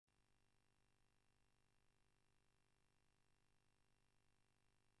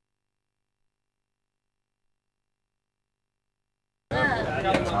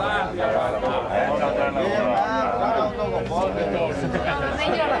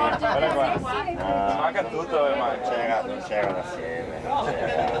Manca tutto, ma non c'era da seme.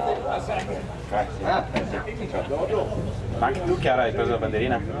 Ma anche tu, Chiara, hai preso la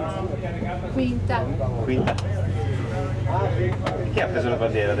bandierina? Quinta. Quinta? Chi ha preso la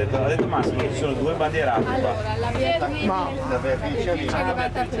bandiera? Ha detto Massimo che ci sono due bandierati qua. Allora, la Beatrice è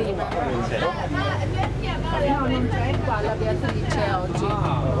arrivata prima. No, non c'è qua la Beatrice oggi.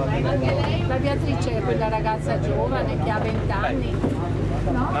 La Beatrice è quella ragazza giovane che ha 20 anni.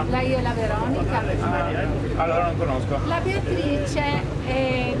 No? Lei è la Veronica. Allora non conosco. La Beatrice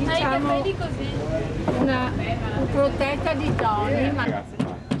è, diciamo, una protetta di Tony, ma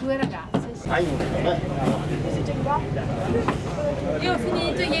due ragazze. Sì. Io ho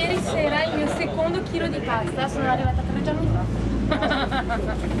finito ieri sera il mio secondo chilo di pasta, sono arrivata 3 giorni fa.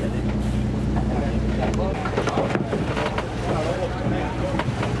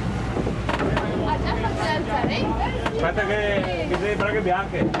 Ha già fatto alzare? Aspetta che devi braghe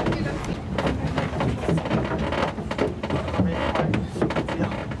bianche.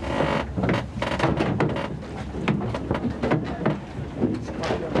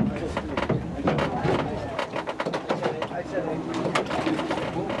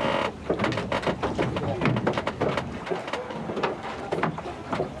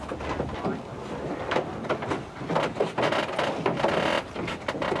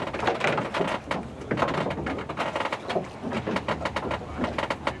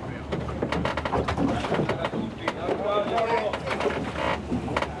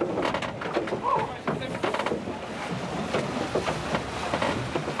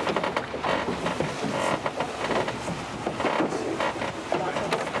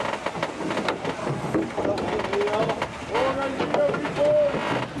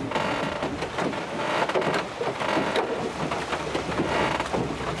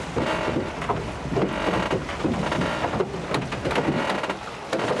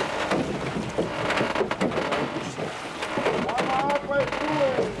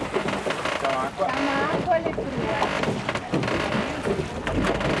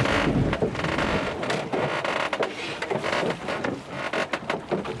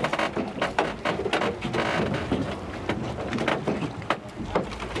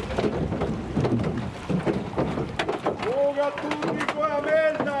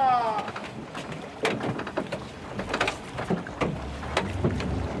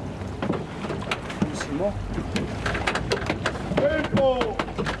 Tempo!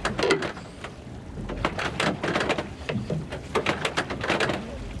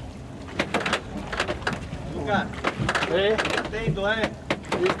 Luca, attento,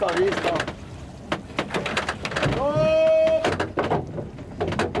 visto, visto. Oh!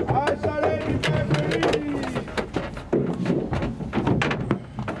 Alzare i peperini!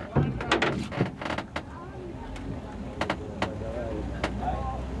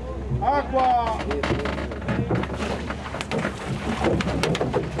 Acqua!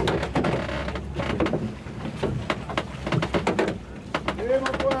 Andiamo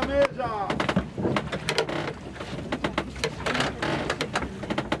con la mesa!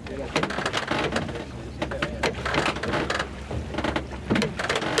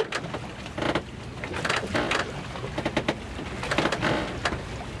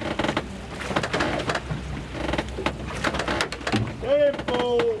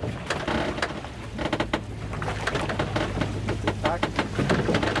 Tempo!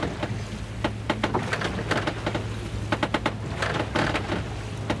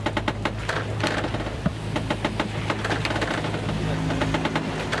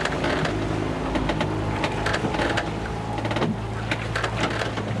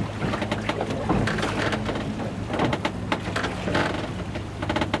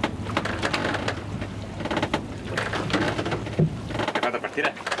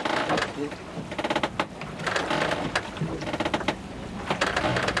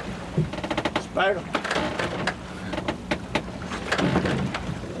 Spero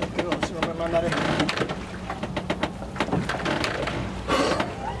che non si dovrebbe andare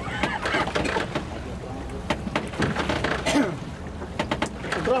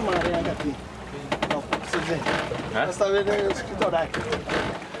potremmo andare anche qui dopo basta vedere lo scritto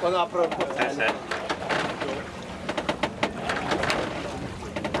quando apro il portello.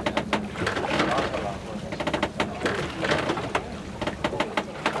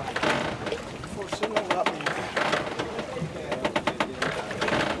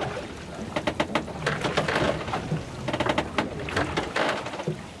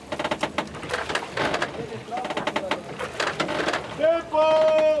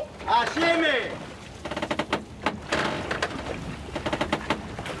 Assieme!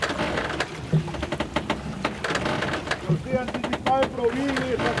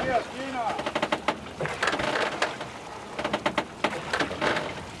 rovini, fatti la schiena!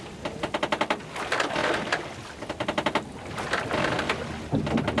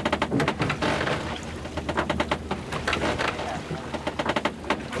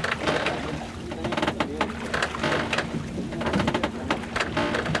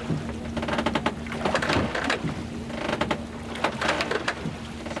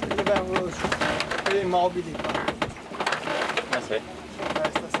 Immobili qua. Ah sì?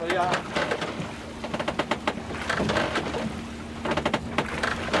 Questa storia.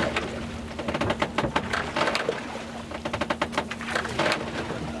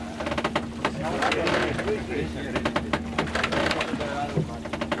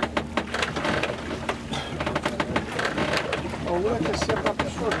 Ho una che sia proprio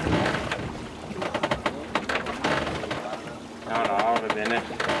sotto. No, no, va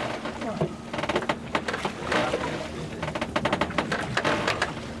bene.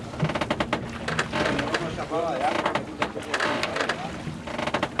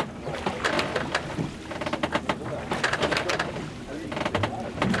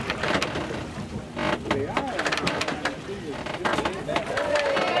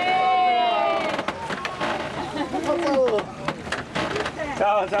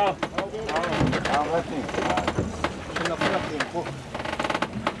 Ciao, ciao. Ciao, Martin. C'è da fare a tempo.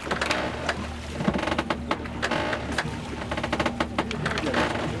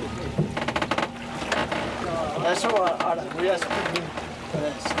 Adesso riesco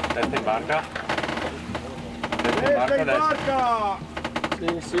adesso. Testa in barca. Testa in barca adesso. Barca!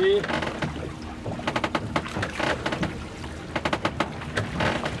 Sì, sì.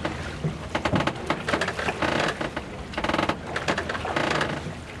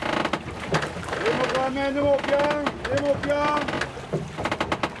 Andiamo pian, andiamo pian.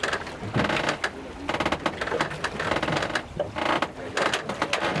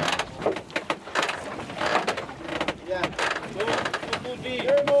 Andiamo,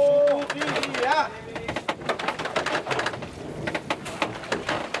 via.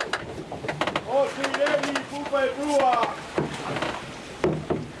 Oggi levi, pupa e prua.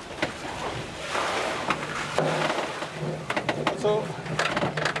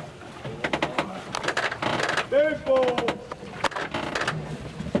 Tempo!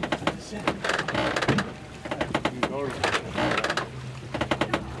 Sì.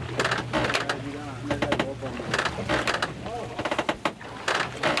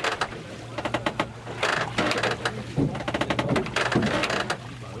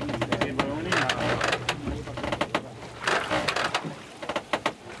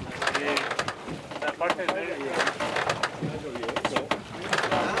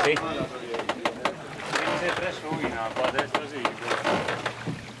 C'è tre sui in acqua, a destra sì.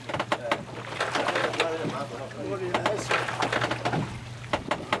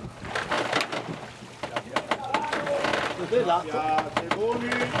 Della.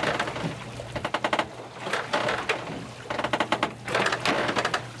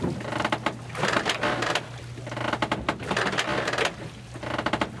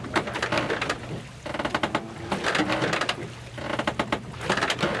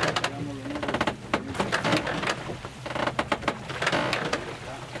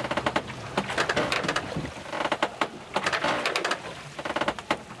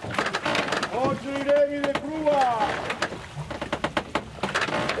 Oggi levi le prua!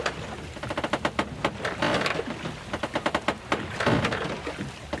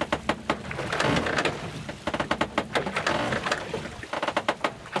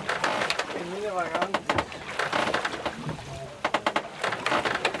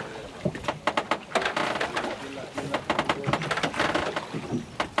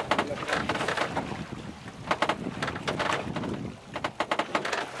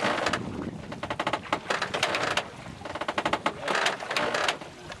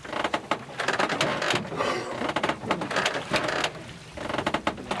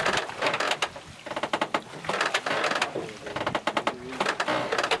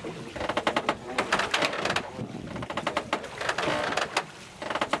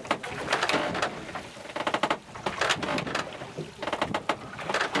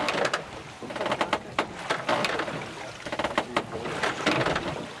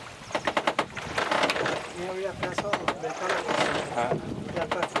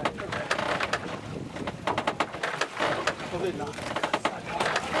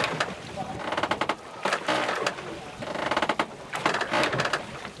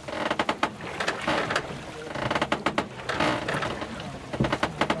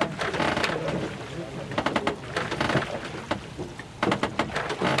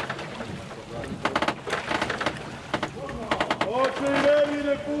 Oggi remi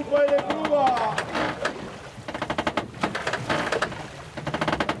del pupa e del prua!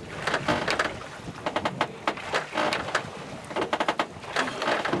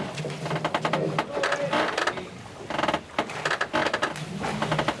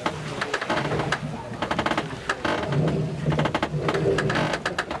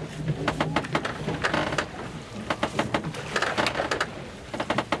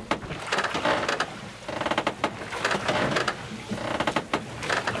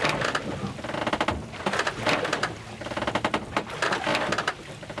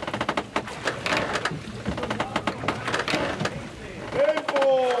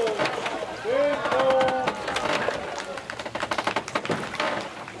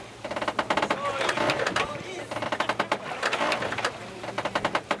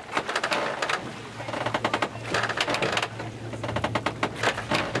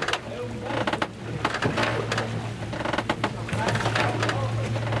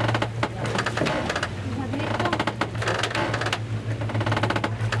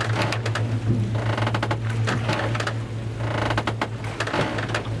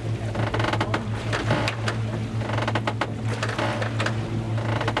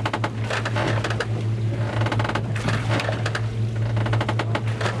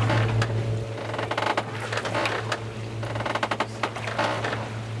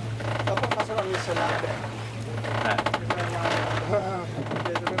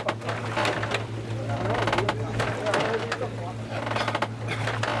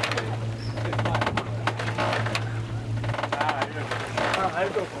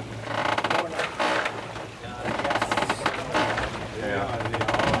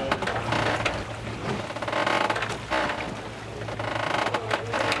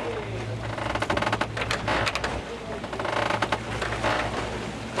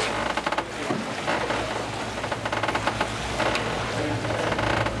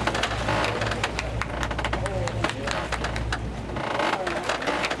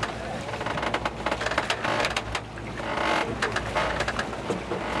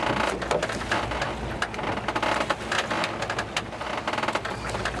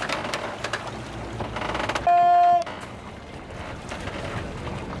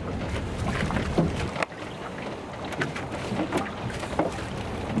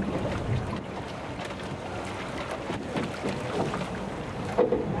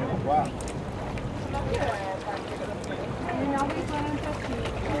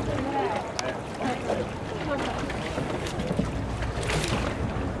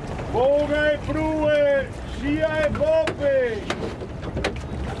 Boga e prue, sia e boppe!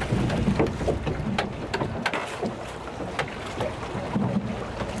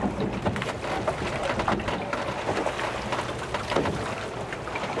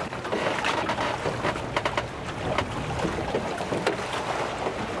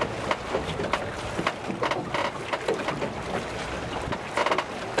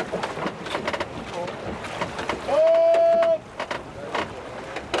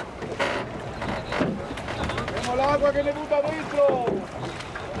 L'acqua che ne butta dentro!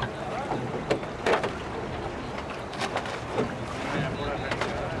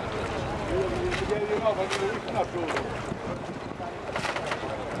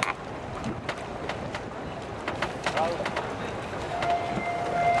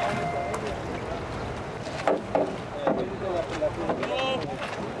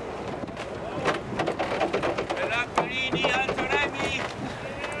 Della querini, alto remi!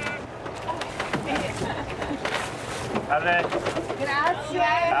 Salve. Grazie.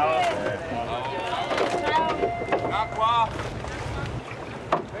 Ciao. Acqua!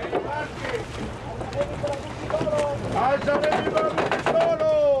 Alzare viva il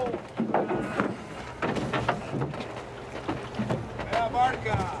pistolo! E la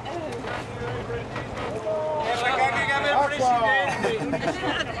barca! E la carica del presidente!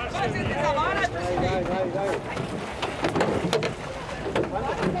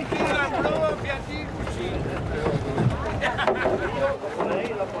 Tira il blu a piattirci!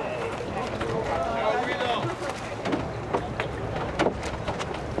 Ciao Guido!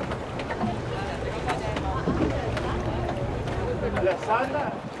 La sala?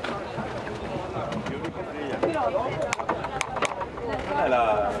 Non è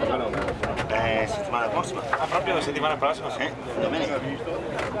la... Settimana prossima? Ah, proprio la settimana prossima? Sì, domenica. Devi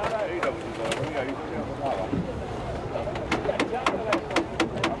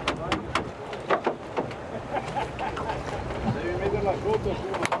metterla sotto su.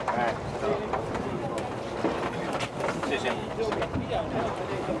 Sì, sì.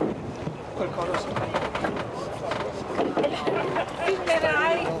 Qualcosa si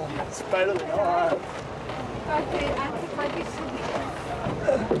Filmerai. Spero di no. Anche qua di subito.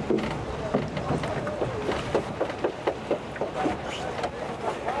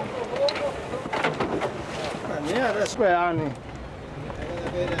 Adesso 2 anni.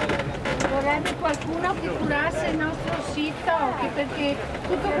 Vorrebbe qualcuno che curasse il nostro sito, perché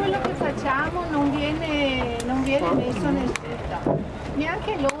tutto quello che facciamo non viene messo nel sito.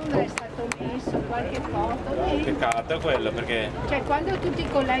 Neanche Londra è stato messo, qualche foto. Peccato quello perché... Cioè quando tu ti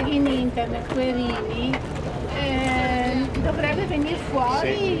colleghi in internet, querini, dovrebbe venire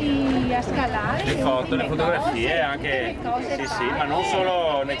fuori a scalare Le foto, le fotografie cose, anche... cose Sì, ma non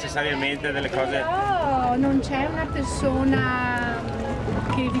solo necessariamente delle cose... Però non c'è una persona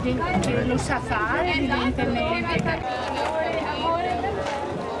che lo sa fare evidentemente.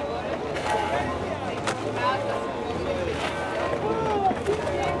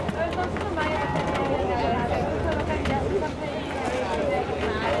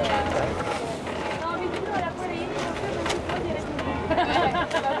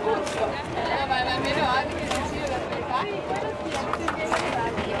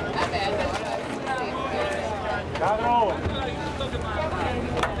 Caro!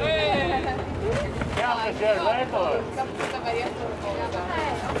 Chiama cervello!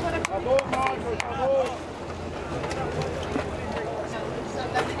 Sabò, Marco, sabò! Sono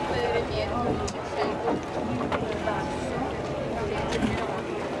andati a vedere i miei.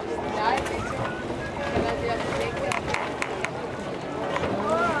 Dai, invece, quella di Azteca.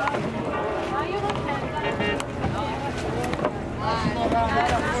 Ma io non sento.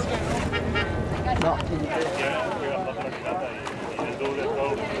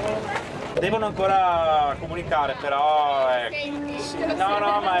 Devono ancora comunicare, però sì,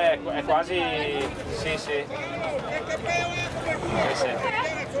 no, ma è quasi... sì. Sì.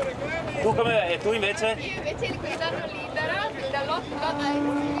 Tu invece? Io invece quest'anno libera dall'8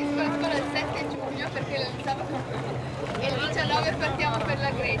 ancora il 7 giugno perché il sabato e il 19 partiamo per la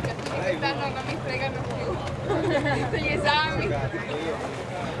Grecia, quindi quest'anno non mi fregano più con gli esami.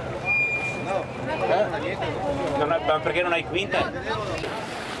 Ma perché non hai quinte?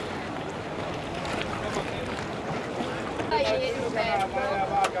 Ieri Roberto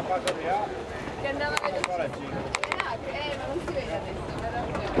che andava a vedere ma non si vede adesso,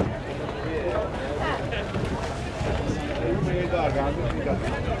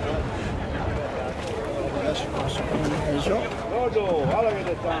 Adesso posso prendere Rodo, guarda che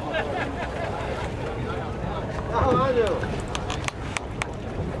dettamo! Ciao Mario!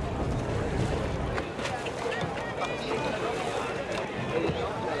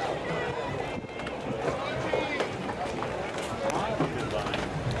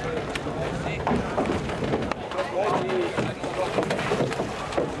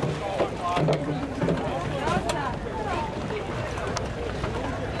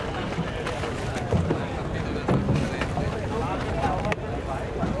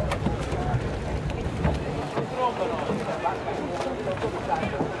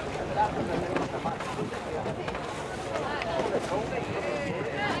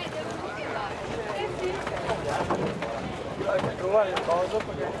 Trovare il coso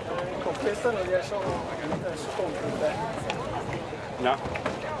perché con questa non riesco a scoprire. No?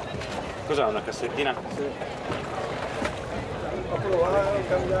 Cos'è, una cassettina? Sì. Ho provato a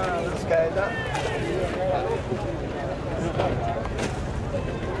cambiare la scheda.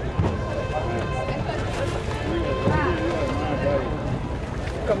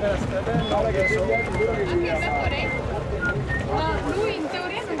 Cambiare la scheda e non riesco. Ma lui in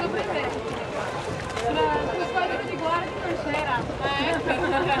teoria non dovrebbe. Il quadro di guardia non c'era.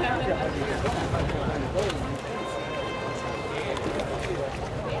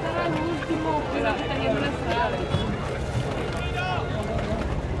 Sarà l'ultimo, quello che tagliamo la strada.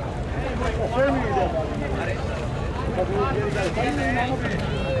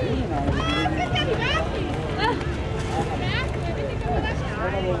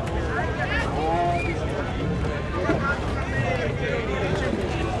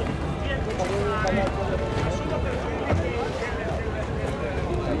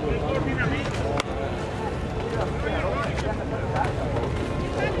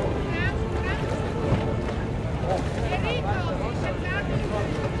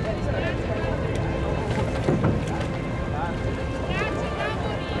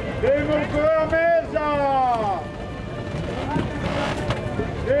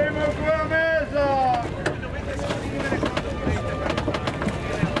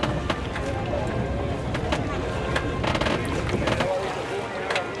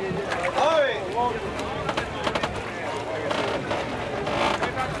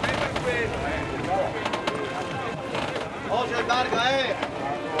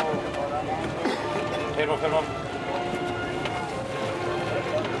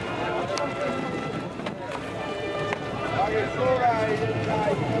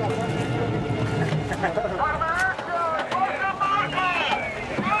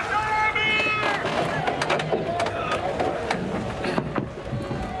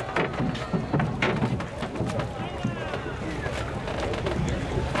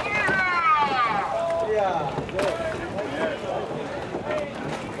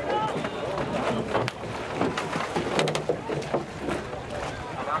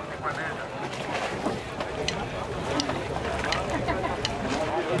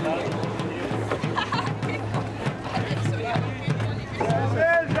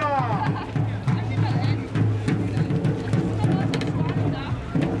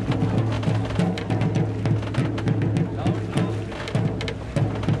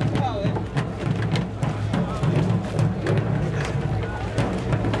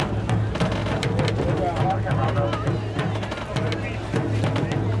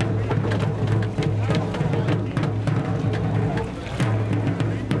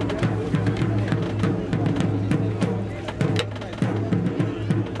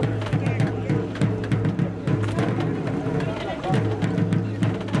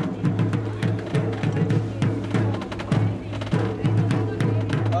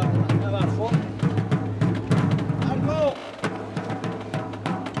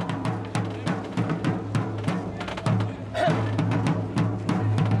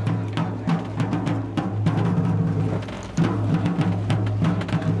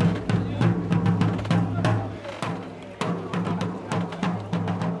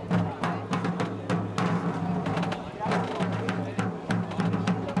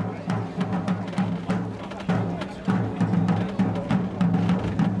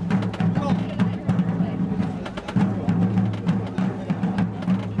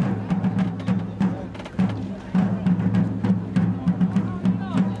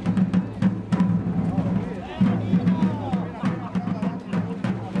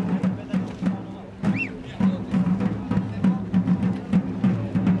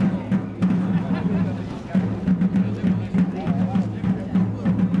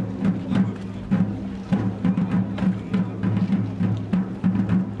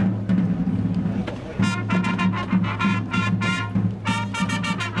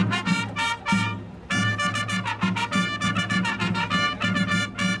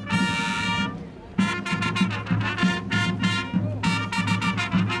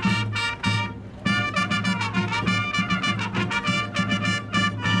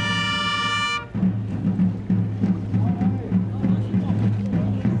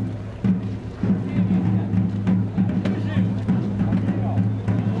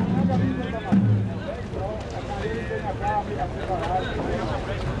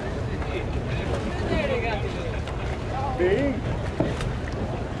 Sì.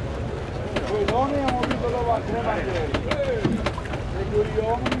 Quei donne abbiamo vinto da 3 bandiere. E quegli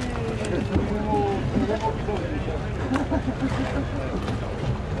uomini abbiamo vinto.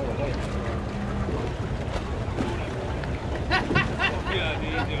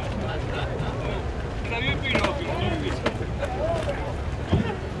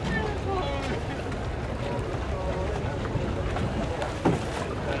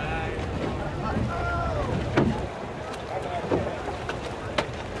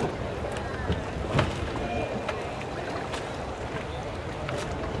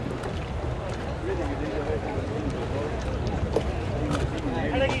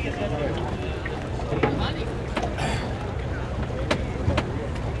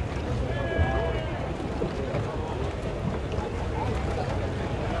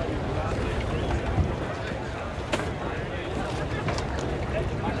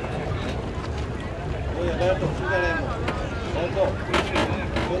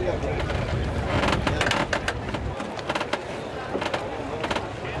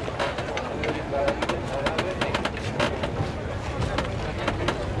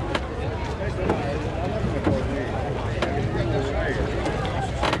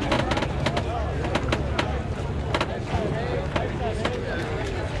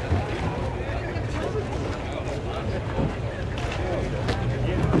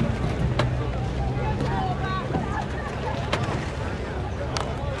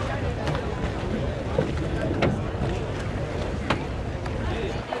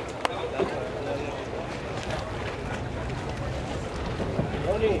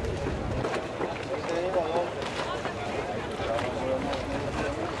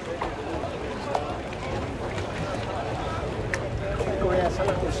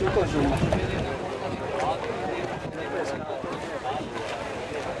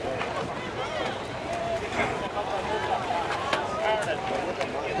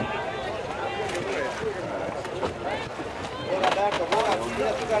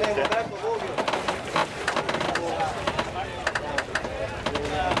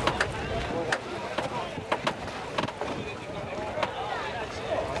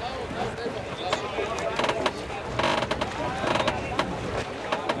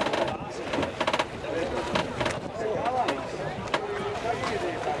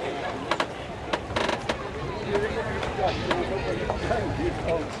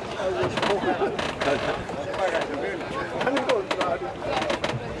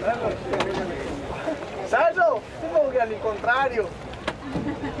 Sergio, tu vuoi che all'incontrario?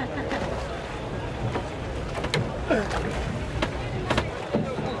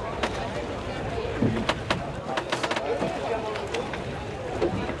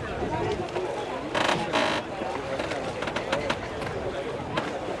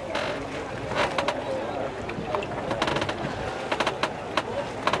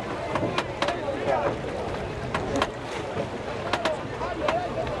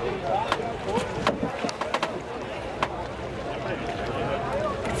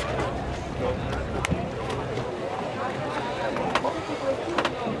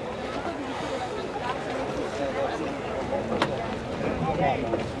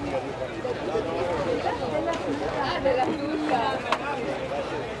 Della frutta.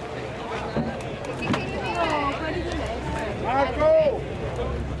 Marco!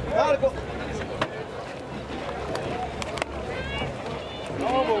 Marco!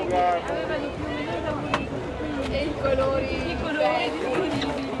 Nuovo gatto! E i colori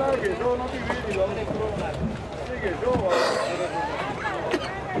belli. Dai che sono ti vedi, lo sì che sono.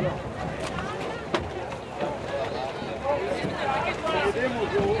 Vediamo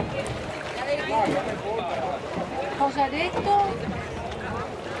giù. Cosa ha detto?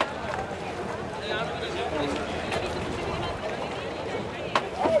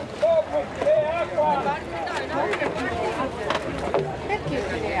 Perché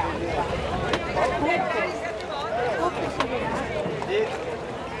tire acqua?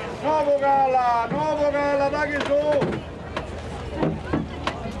 Nuovo gala, dai che su!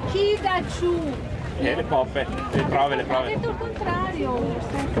 Chi da giù? Le poppe, le prove, le Ha prove. detto il contrario.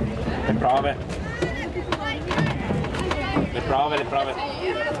 Le prove. Le prove, le prove.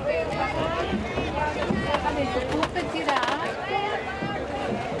 Ha detto poppe tira acqua.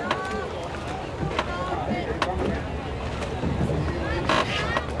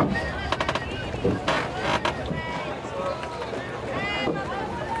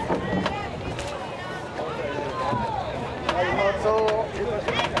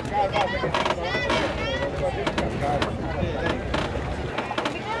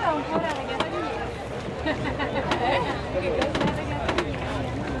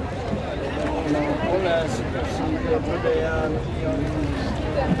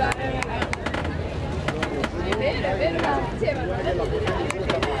 È vero, ma dicevano,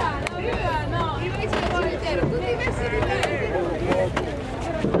 no, io invece lo cimitero, tutti i vestiti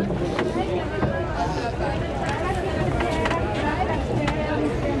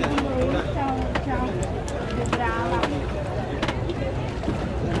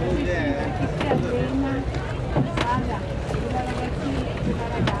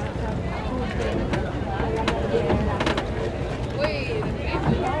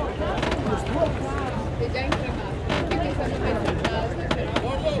poi è già incremato, quindi sono pensate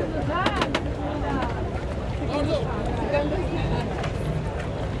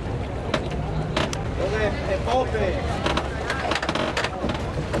Dove è poppe?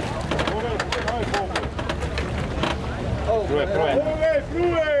 Oh, Prove, prove.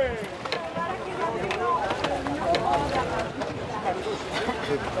 Flue!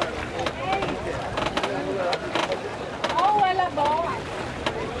 Oh, è la boa.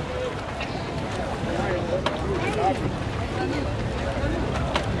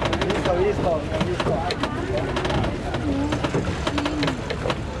 visto.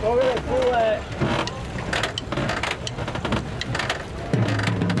 Dove flue?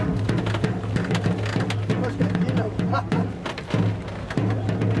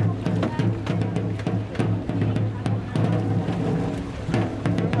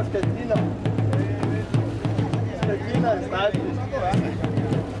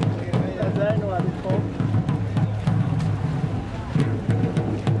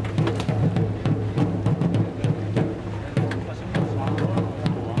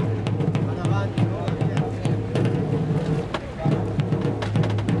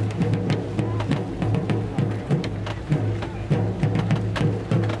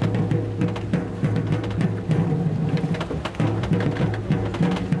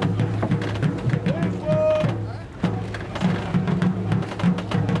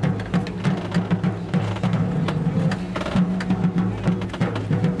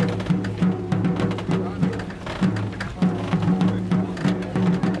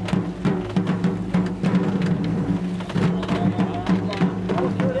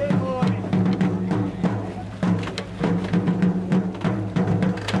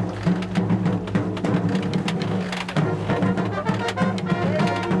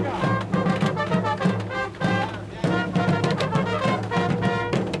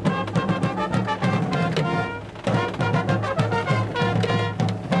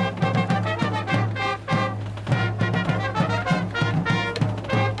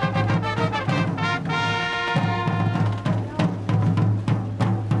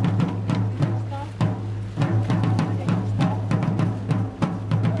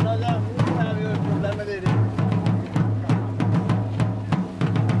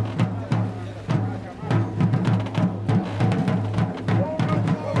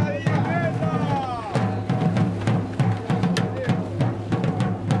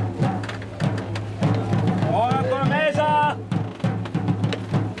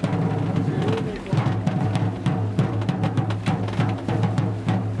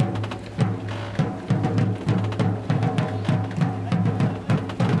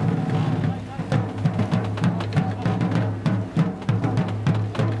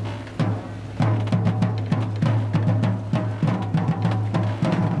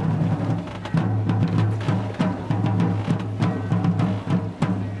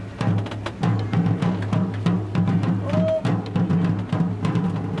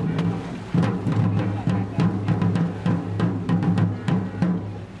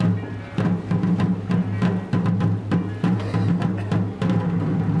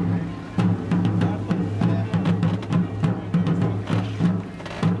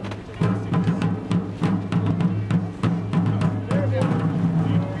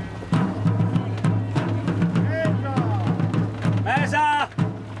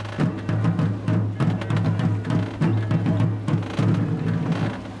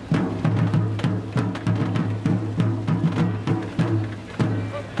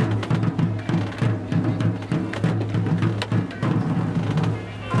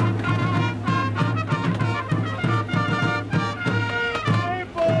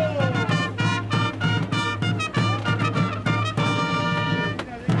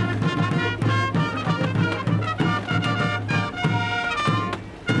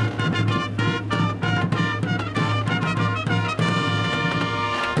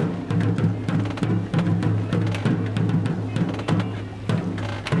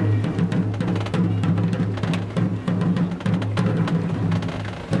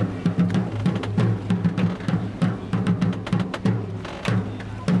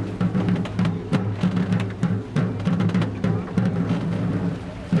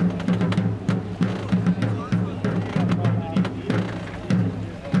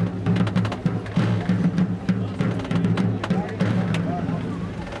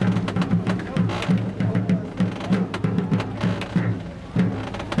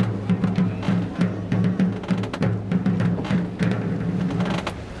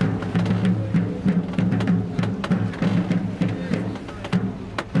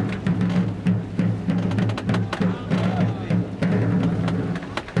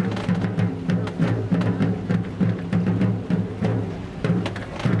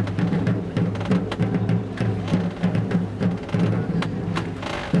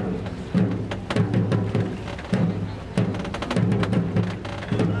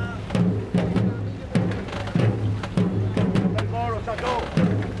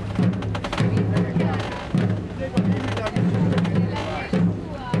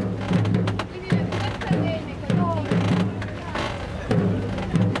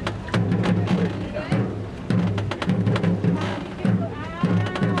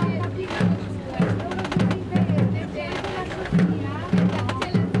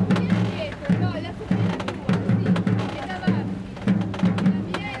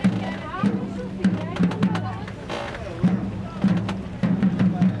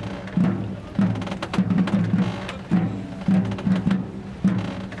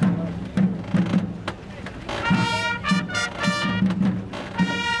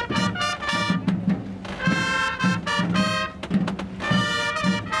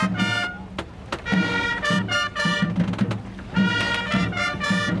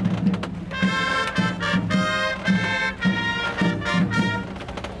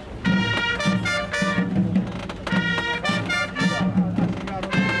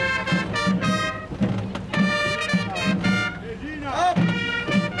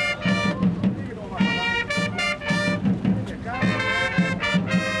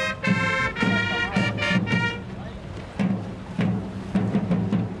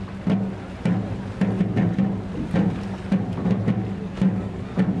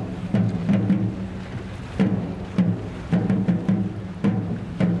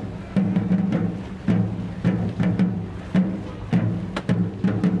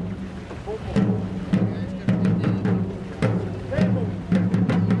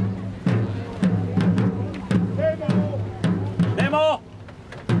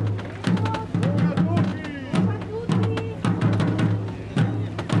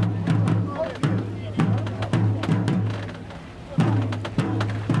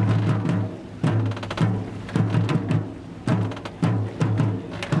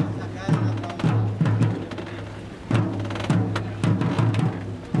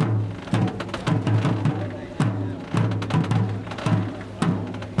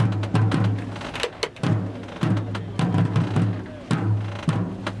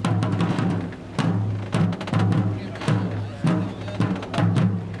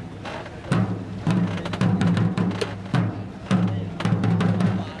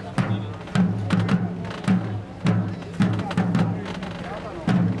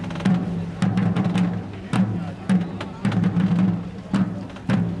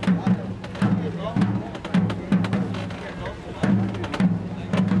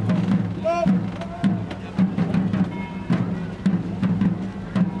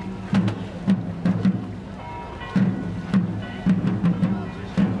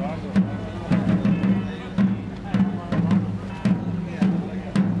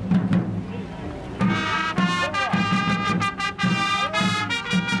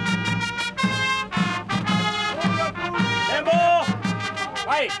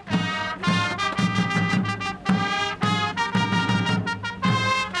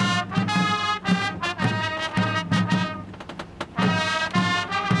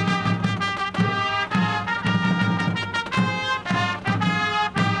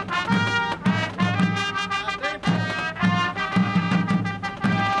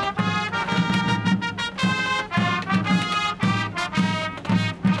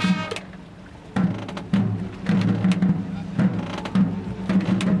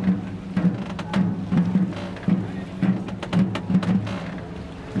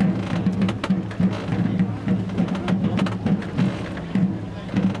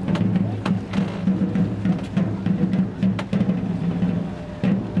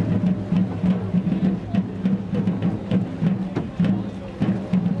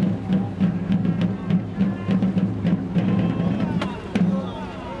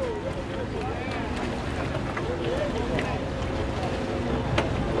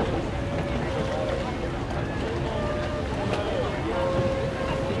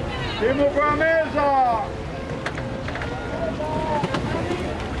 Siamo qua a mesa!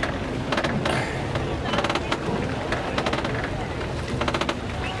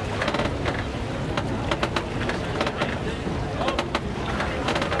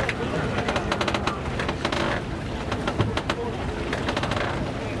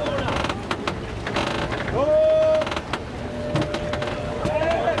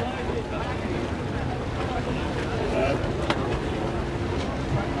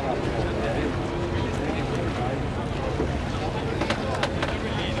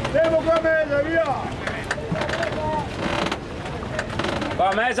 Siamo qua a mesa, via! Qua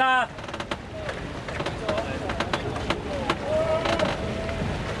a mesa!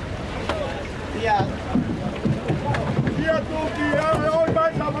 Via! Via tutti,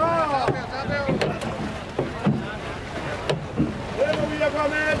 ormai sta male! Siamo via qua a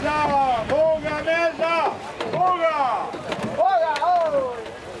mesa! Fuga a mesa! Fuga! Ora! Oh!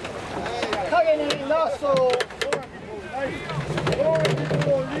 Caghi nel nostro! Ora ti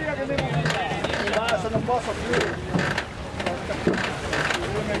devo via che devo... Basta, non posso più!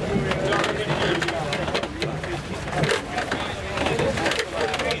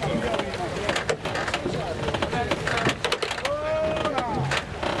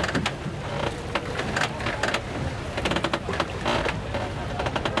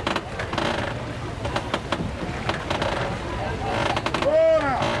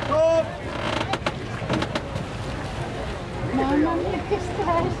 Mamma mia che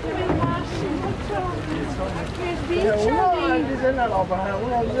stress, il massimo, che sbiccioli! Della roba,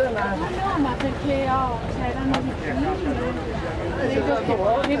 uno della... No, ma perché c'erano vicini,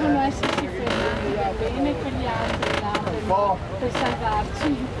 devono essersi fermati bene quegli altri là per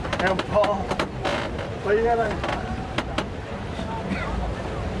salvarci. È un po'... Poi era...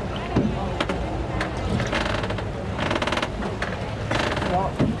 No,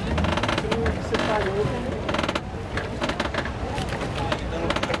 se fai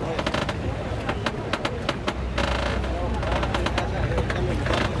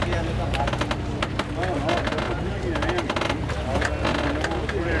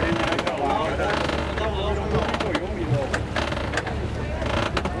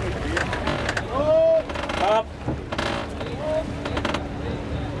Up!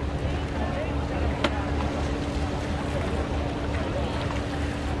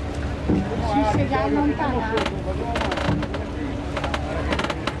 Ci si è allontanato.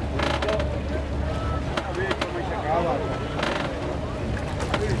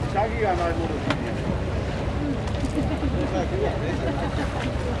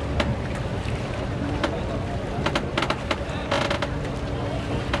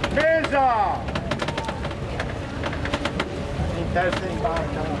 Mesa! in testa in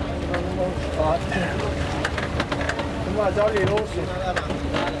banca, non spot. Ma gialli rossi.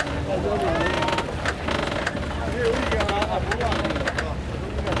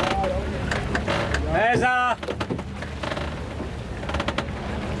 Mesa!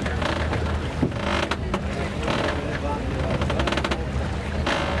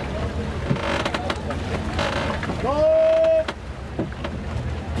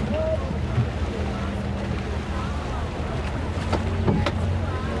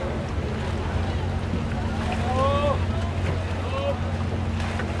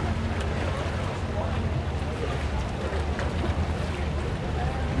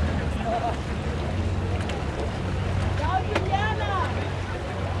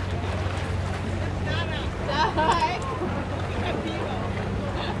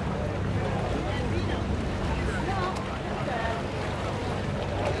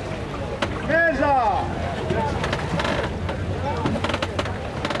 Mesa!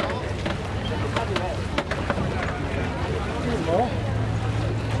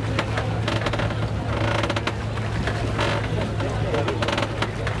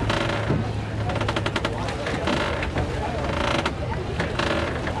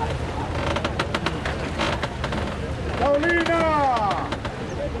 Paolina!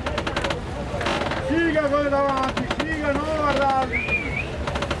 Siga quello davanti, siga, non guardarli!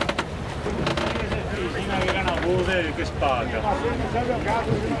 Che spaga. Ma se non serve a caso,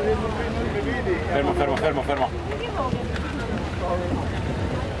 non li vedi. Fermo, fermo, fermo, fermo.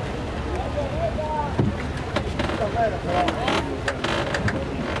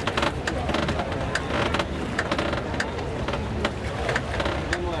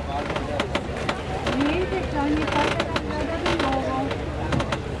 Niente, ogni volta che vado di nuovo.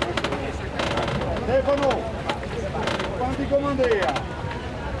 Stefano, quanti comandea?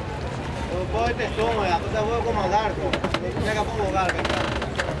 Un po' de tesón, la cosa voy a comandar, no tiene que poner lugar,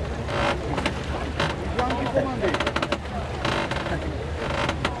 Quanti comandea?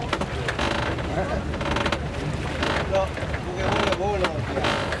 No, perché volano.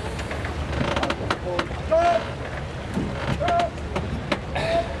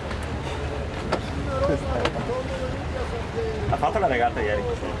 Ha fatto la regata ieri?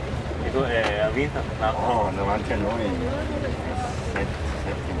 Ha vinto? No, davanti a noi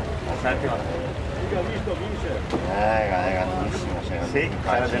settima. Chi ha visto vince? Era durissimo, c'era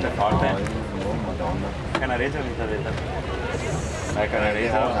c'era gente forte. Oh, madonna. Canareggio ha vinto dentro.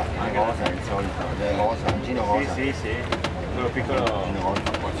 Canareggio rosa è il solito, rosa, il gino rosa. Sì, quello piccolo. Gino rosa,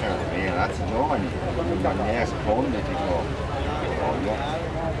 poi c'erano dei ragazzi giovani, in maniera seconda, tipo,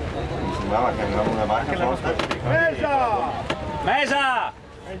 mi sembrava che avevamo una barca forte. Mesa!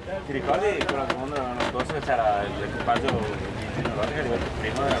 Ti ricordi quello del mondo l'anno scorso che c'era l'equipaggio di Gino Rosa che è arrivato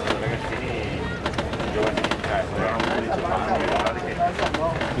prima, erano due ragazzini giovani, erano un po' di 18 anni, guarda che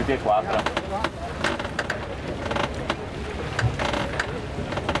tutti e quattro.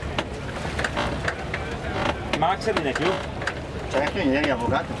 Max viene più? C'era anche ieri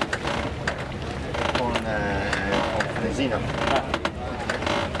avvocato con Fresino.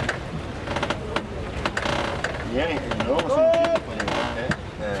 Ieri loro sono usciti un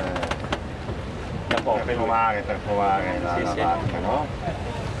po' di volte per provare la barca, no?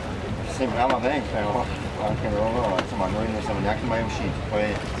 Sembrava bene, però anche loro, insomma, noi non siamo neanche mai usciti,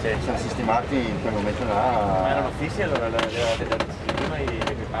 poi siamo sistemati in quel momento là. Ma erano fissi allora le avevate già decisi prima gli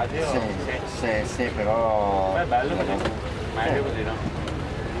equipaggi? Sì, però... Beh, è bello così, meglio così, no?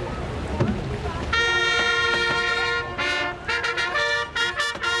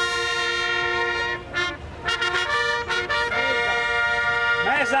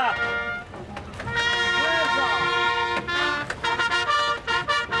 Mesa!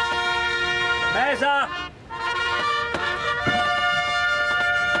 Mesa!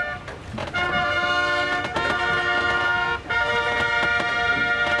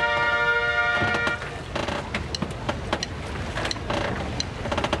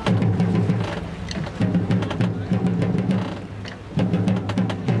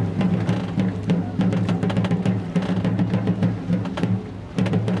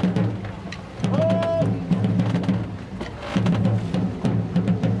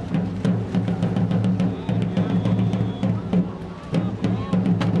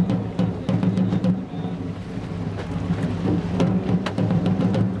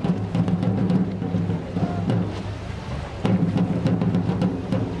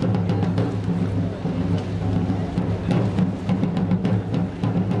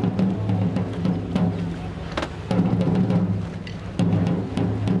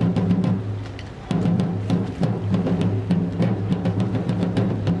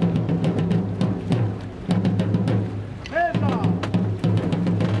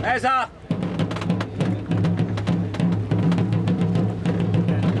 Mesa!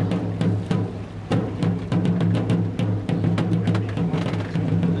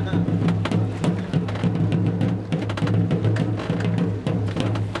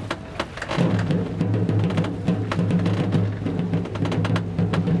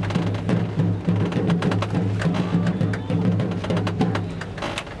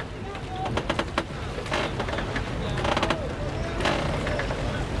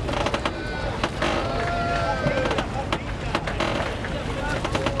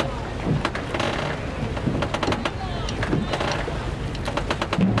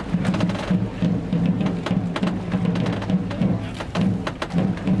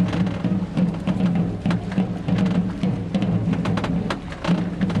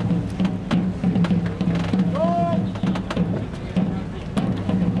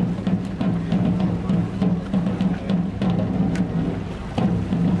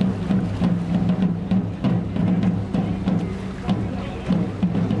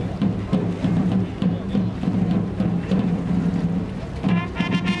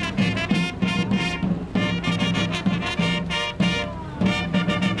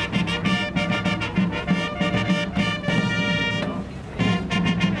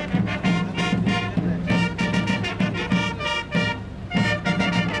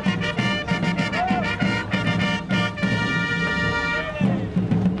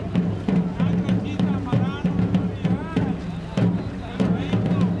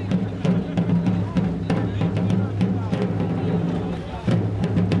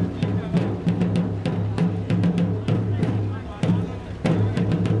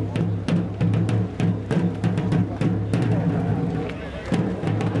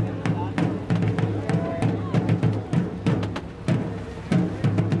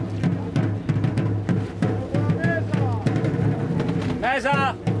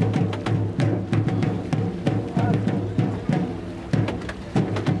 Mesa!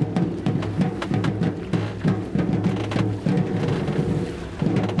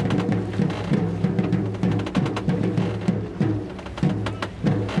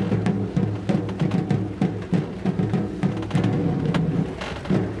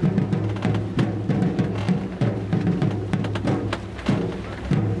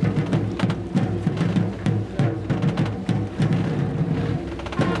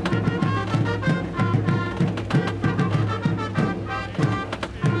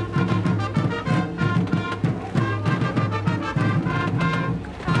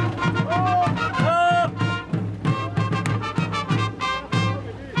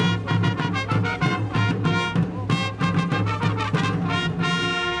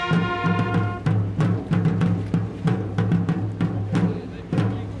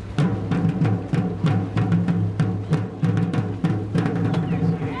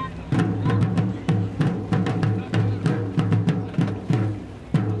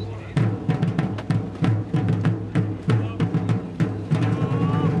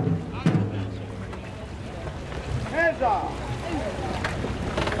 Tempo!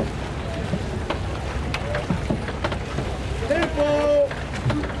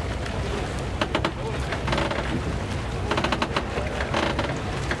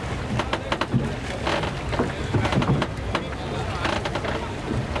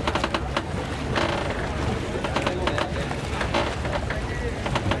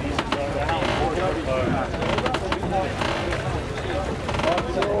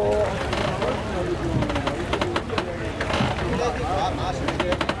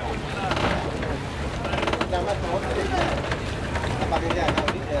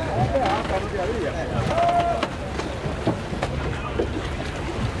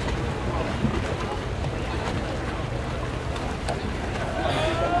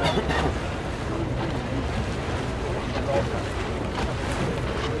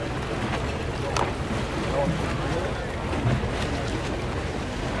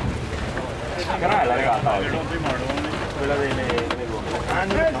 Che non è la regata oggi? Quella delle gondole. Ah,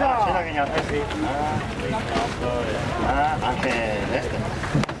 no, c'è la regnata, sì. Anche l'estero.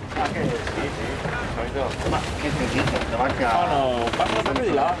 Anche sì, di solito. Ma che ti dico, davanti a... No, passano proprio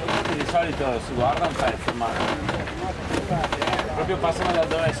di là, di solito si guarda un pezzo, ma proprio passano da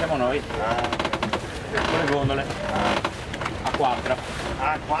dove siamo noi, con le gondole, a 4.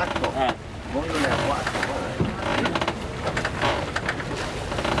 Ah, 4? Gondole a 4, guarda.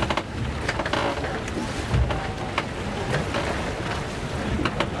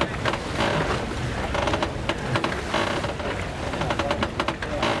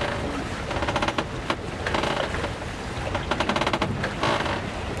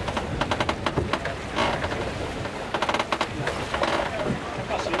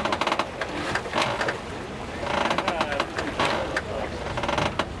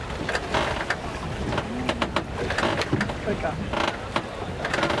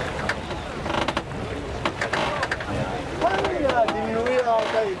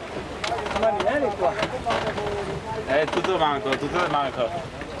 Tutto manco, tutto manco.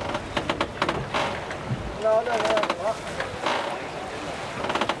 No.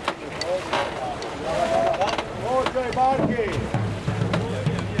 Oh, c'è i barchi!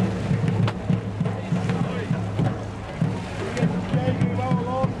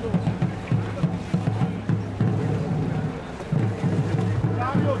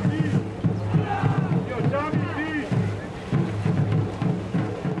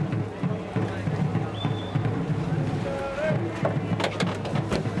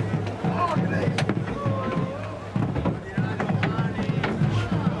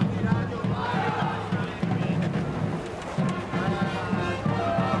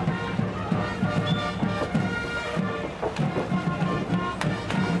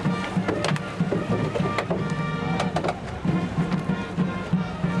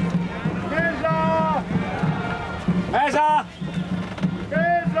 Mesa!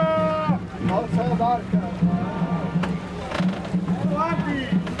 Mesa! Alza la barca! Avanti!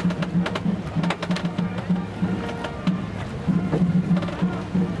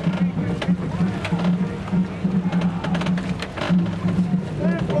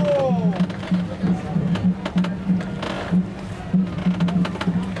 Tempo!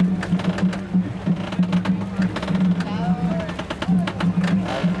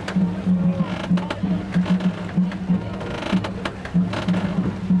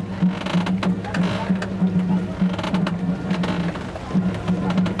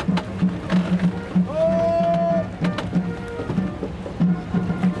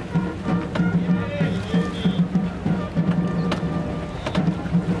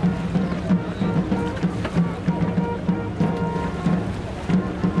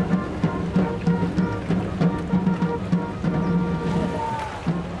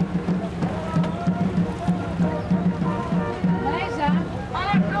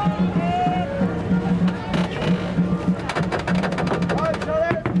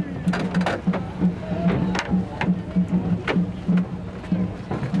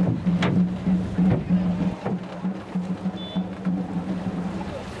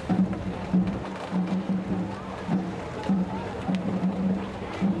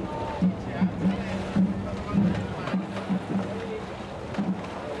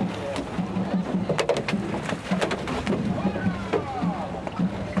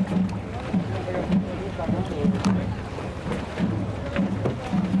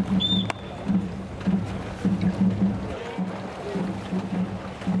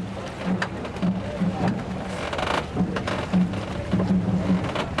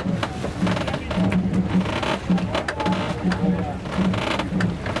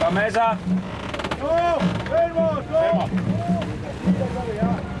 Mesa! No! Fermo! Fermo!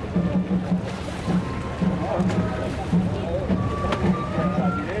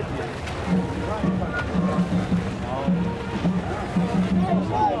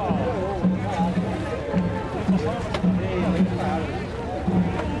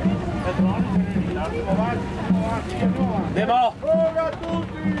 Demo! Buona a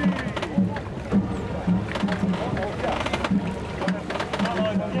tutti!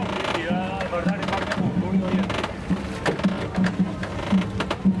 Guardare parte con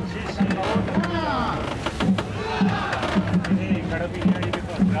i carabinieri che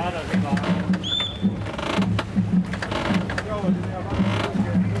fa strada che vanno.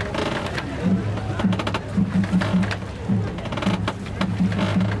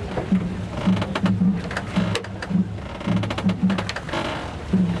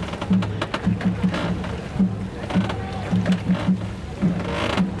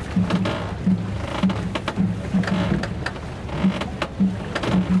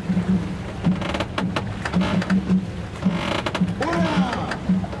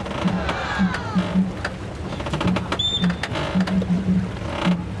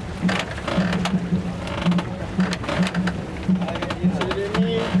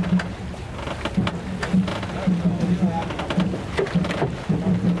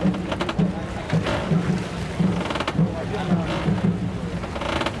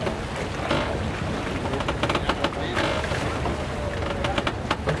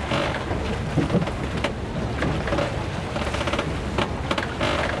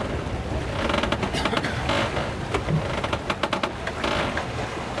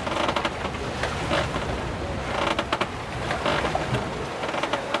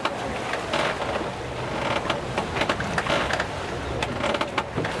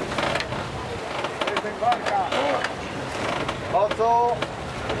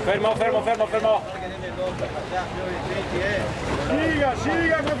 Fermo, fermo, fermo, fermo! Siga,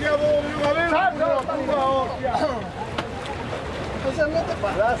 siga con che avevo più avere! Cosa andate a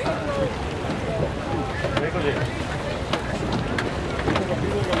parlare? È così.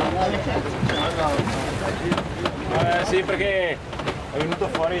 Sì, perché è venuto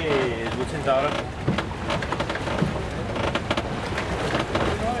fuori 200 euro.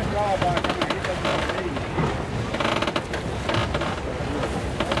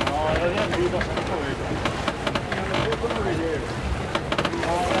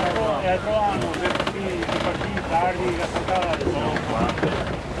 L'altro anno per chi partì tardi la saltava del no,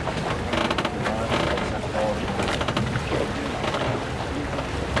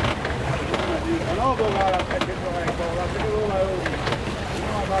 guarda, perché la seconda è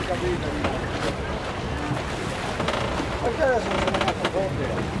una barca vita. Perché adesso non sono fatto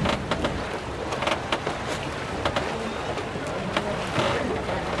forte?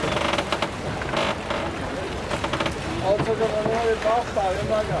 Oggi giornale basta,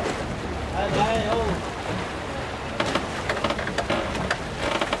 raga. Dai, oh.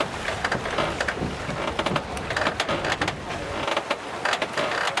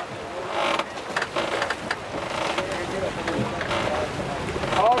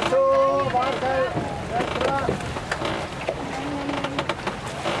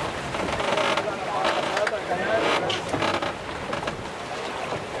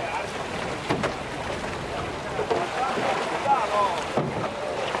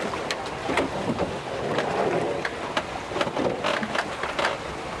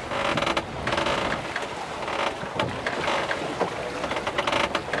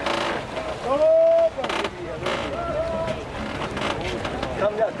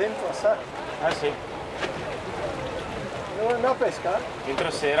 Dentro sa? Ah sì. Dove andare a pescare?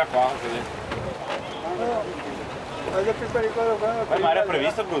 Entro sera qua, così. No, ma è più pericoloso quello. Ma il mare è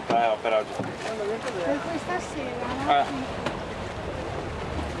previsto brutto per oggi. Per questa sera, no?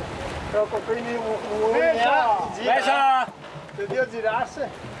 Troppo quindi un Mesa! se Dio girasse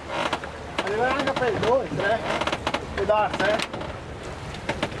arriverà anche per il 2, 3 può darsi,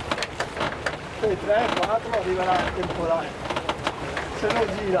 poi 3, 4 arriverà il temporale se non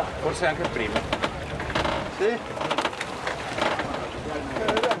gira Forse anche prima. sì?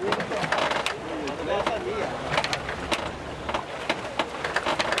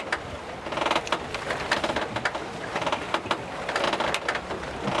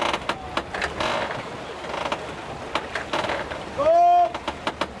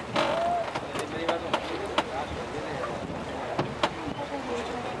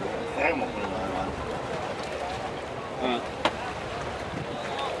 Fermo quello davanti.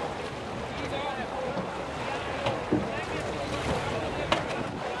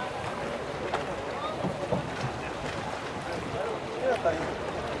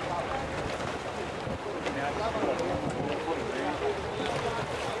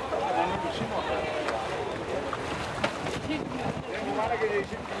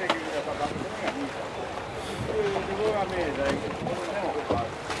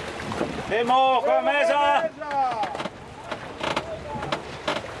 Fermo con la mesa!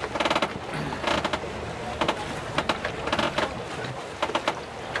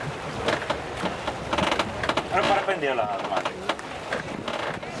 quella automatica.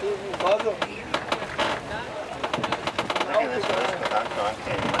 Sì, mi ricordo. Perché adesso riesco tanto anche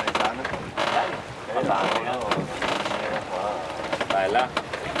in Malesano. Fantastica. Qua. Bella.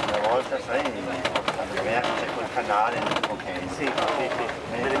 Una volta, sai, quando c'è quel canale, ok, Sì, sì, sì.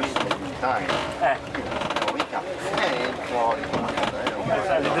 bellissimo militare. Novità. Fuori,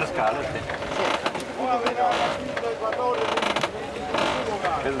 L'idroscalo, sì.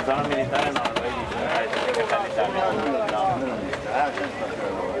 Questa zona militare no, noi dice che sta in Italia. A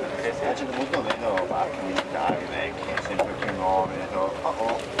un certo punto vedo parchi militari vecchi, sempre più nuovi, vedo, a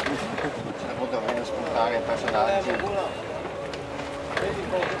un certo punto vedo spuntare personaggi. Vedo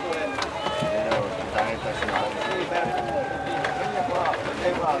spuntare personaggi.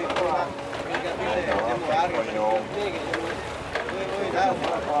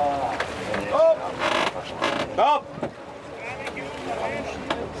 Stop!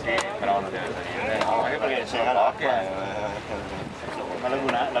 Sì, però non deve salire. Anche perché c'era l'acqua. Ma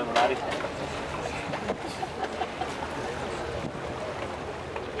lagunari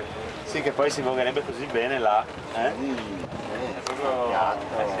sì, che poi si muoverebbe così bene là. È proprio piatto.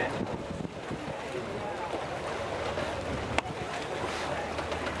 Sì.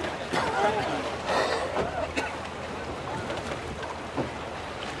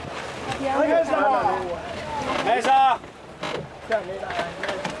 Mesa!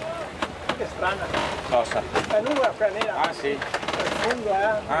 Che strana. Cosa? È lunga la nera. Ah sì. È lungo,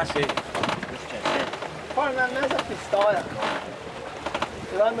 Ah sì. Poi una mezza pistola.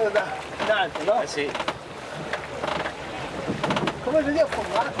 Tirando da in alto, no? Sì. Come vedi a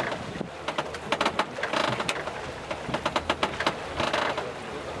fumare?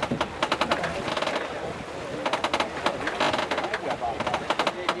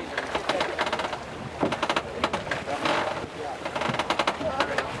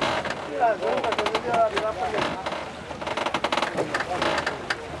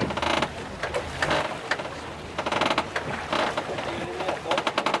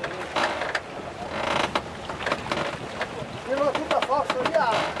 Tutta forza, via!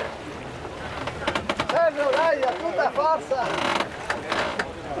 Sergio, dai, a tutta forza!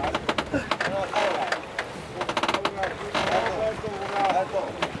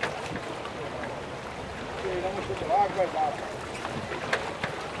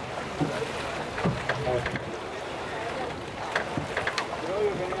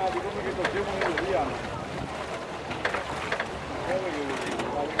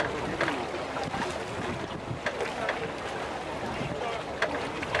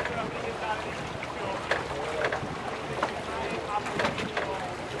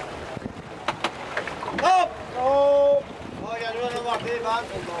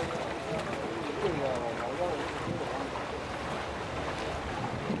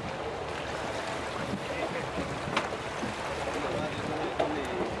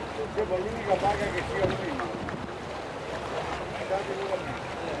 L'unica paga che sia prima.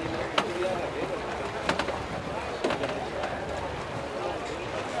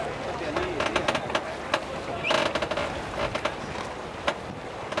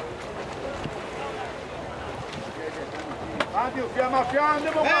 Matteo, fiamma a fianco,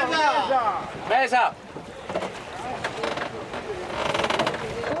 andiamo qua, mesa! Mesa!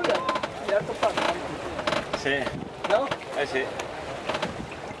 Sì. No? Sì.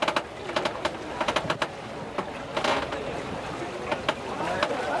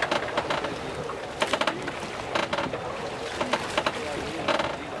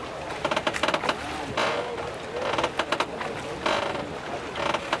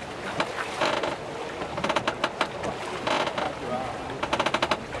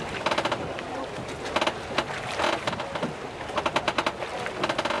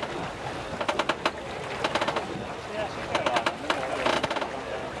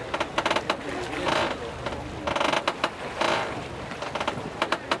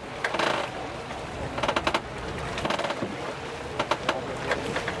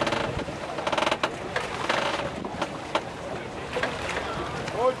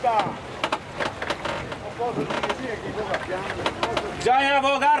 Bisogna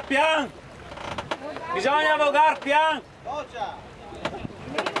vogar pian! Bisogna vogar pian!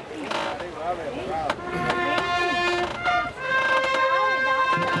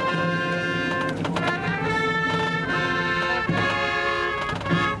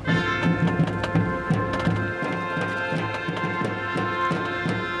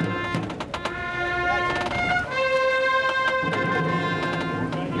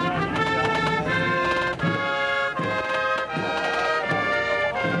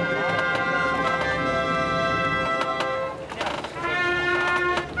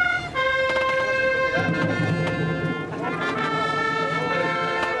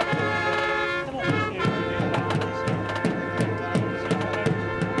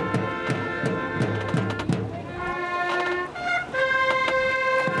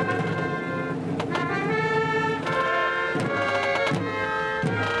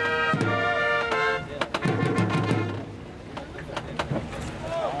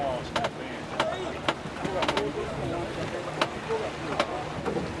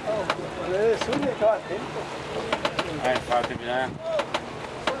 qua attento. Infatti bisogna...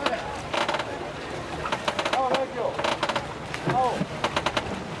 Ciao vecchio! Ciao!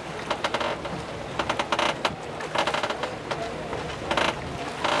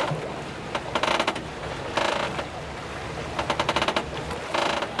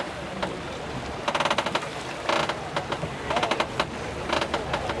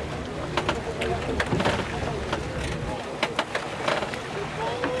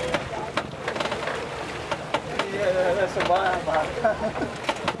 Adesso va a barca.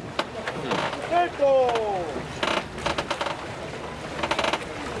 Ecco!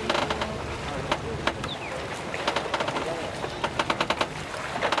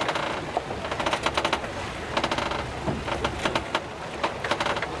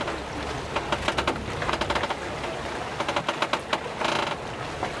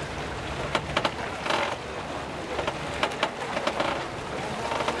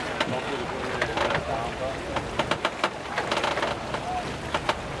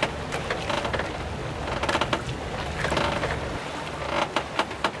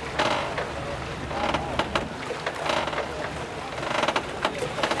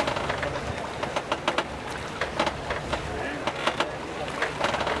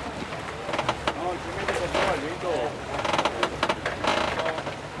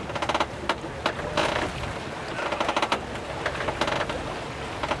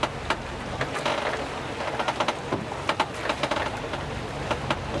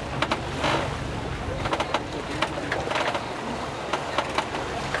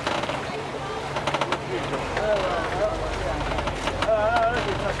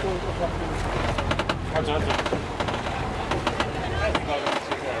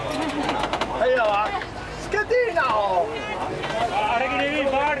 Ehi là! Schettino! Guarda che devi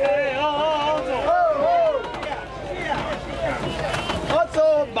fare!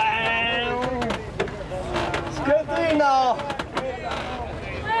 Ozzo! Bam! Schettino!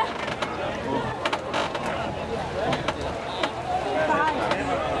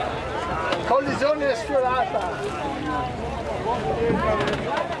 Collisione sfilata!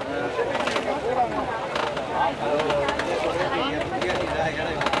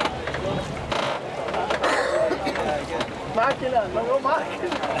 Macchina, non ho macchina!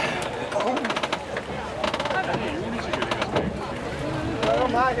 Non ho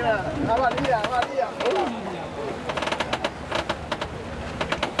macchina! Va via, va via!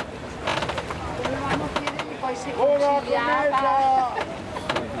 Dovevamo chiedergli poi se consigliava.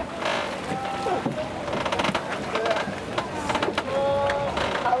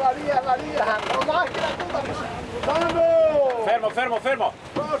 Va via! Non ho macchina tutta! Fermo, fermo, fermo!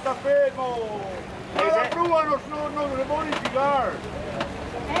 Cosa fermo? Ma la prua non le vuoi girare!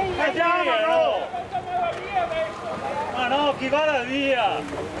 Chiamalo! Ma no, chi va la via?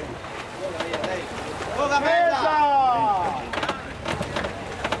 Cosa messa!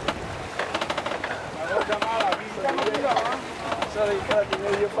 Sono i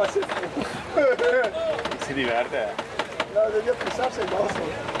carabinieri, io passo il Si diverte? no, devi appissarsi addosso.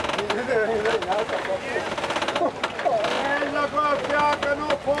 Mi deve venire in alto proprio. Bella qua, fiacca,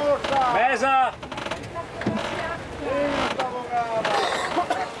 non forza! Mesa! Non stavo brava!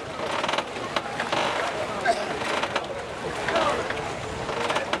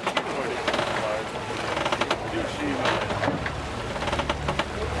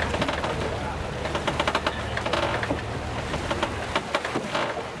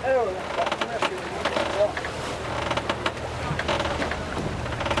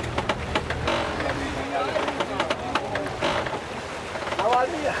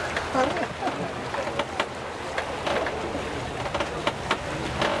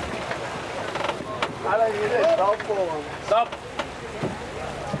 Stop!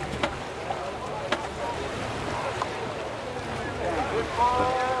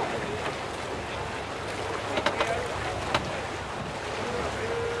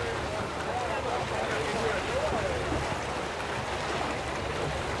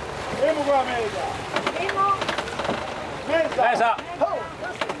 Andiamo qua, mesa! Mesa! Mesa!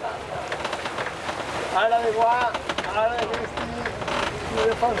 Allora qua, allora questi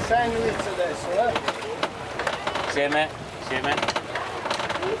deve fare un sandwich adesso, Insieme, insieme.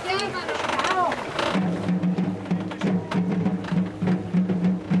 Ciao!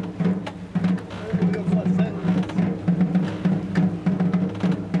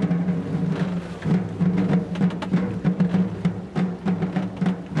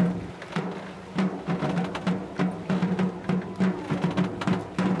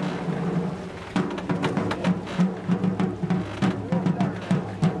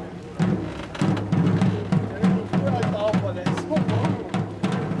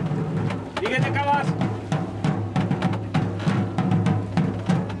 Dígate caballo.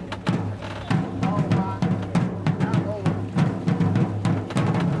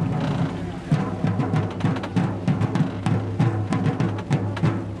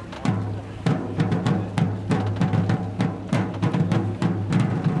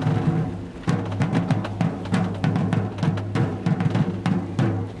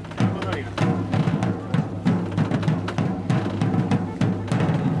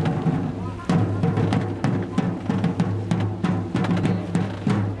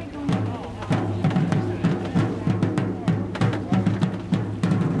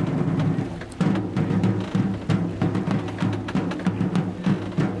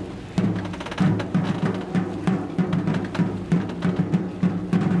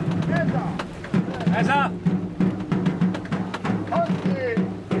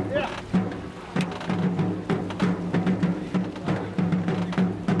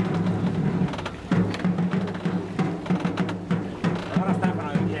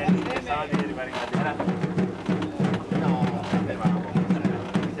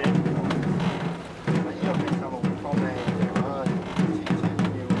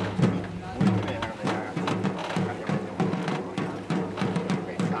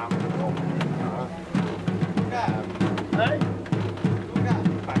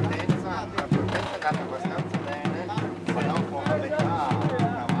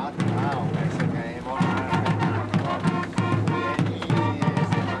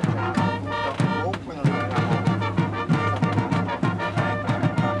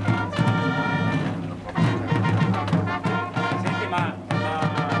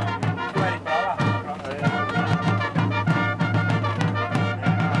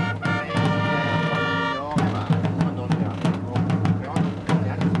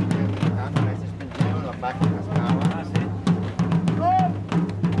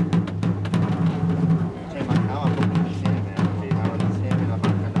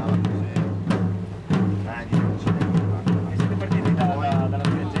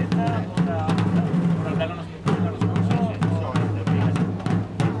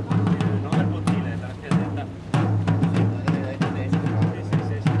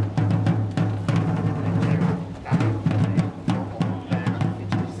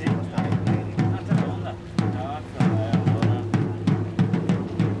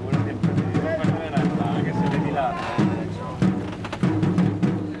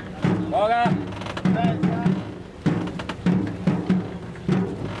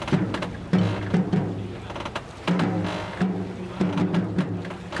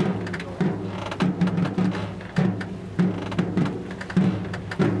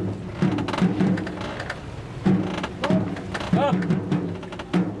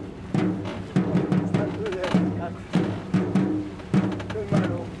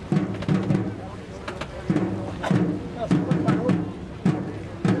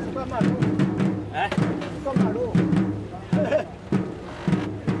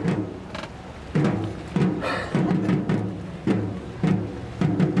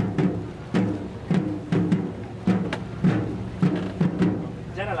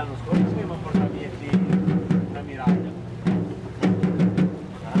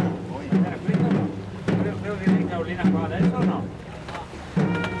 adesso o no?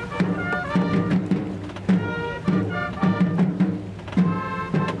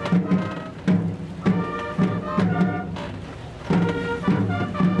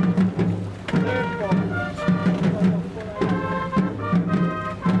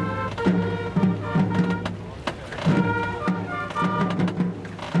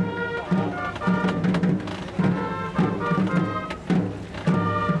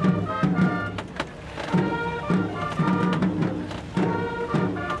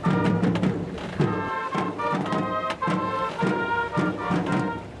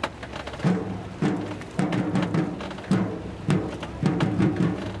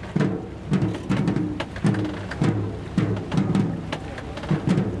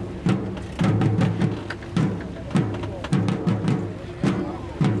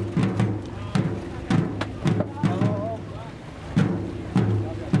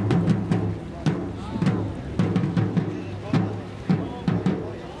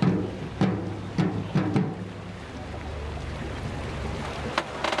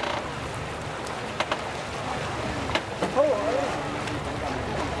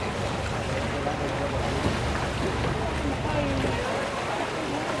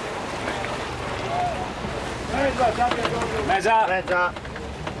 Mesa! Mezza!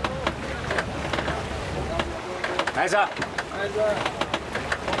 Mesa!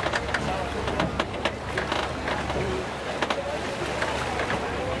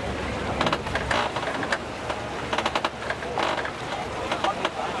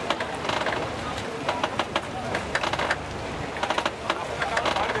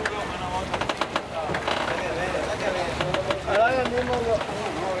 Allora andiamo.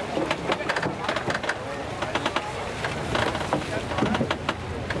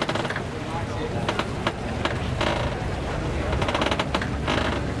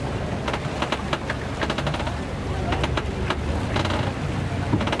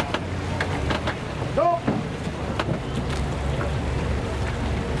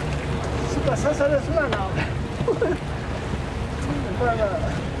 Senza nessuna nave.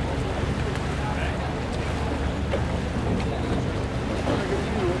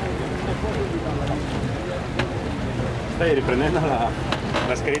 Stai riprendendo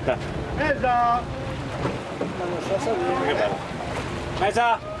la scritta? Mezza! Che bello.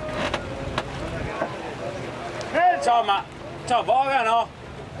 Mesa! Ciao, ma... Ciao, voga, no?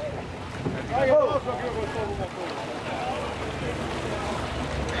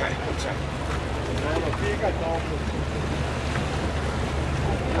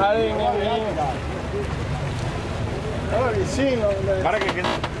 Allora vicino. Guarda che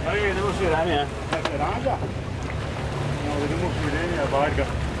vedevo sui rami, eh. Raga? No, vediamo sui reni a barca.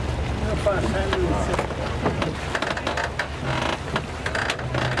 Non fa senso.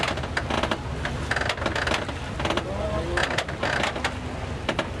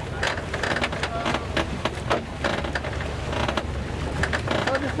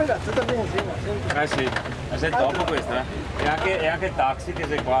 Tutta benzina, sempre. Eh sì, sei il topo questo, eh. E anche il taxi che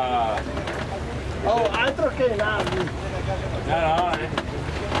sei qua. Oh, altro che navi. No,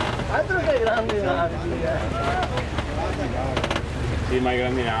 Altro che grandi navi. Sì, ma i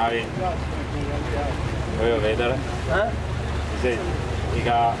grandi navi. Voglio vedere. Sì,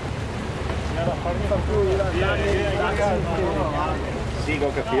 mica... Sì,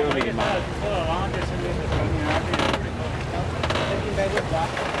 ho capito, ma...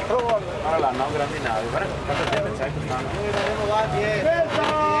 Guarda là, no, grandi navi, guarda quanta gente c'è quest'anno.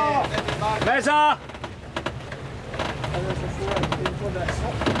 Mesa!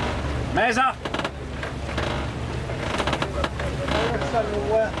 Mesa!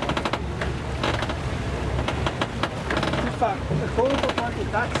 Ti fa conto quanti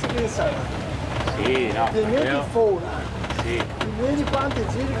taxi che saranno. Sì, no. Ti metti fuori. Sì. Ti vedi quanti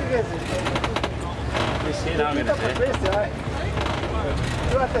giri che esistono. Sì, no, Tutta per questi,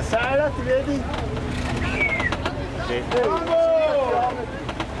 durante sera ti vedi? Sì.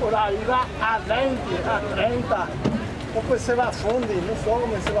 Ora arriva a 20, a 30, poi se va a fondi, non so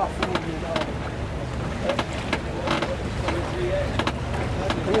come se va a fondi. No?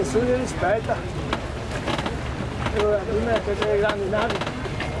 Nessuno li rispetta. E ora prima che delle grandi navi.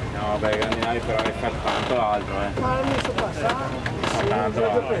 No, beh, grandi navi però che fa tanto altro, Ma hanno messo passare, sì, tanto per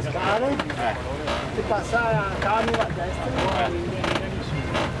altro. pescare, di passare a camion a destra.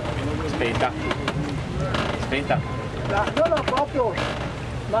 Spenta. Spenta. No, proprio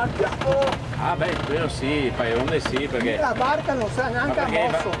macchia. Ah beh, quello sì, fai onde sì, perché... La barca non sa neanche a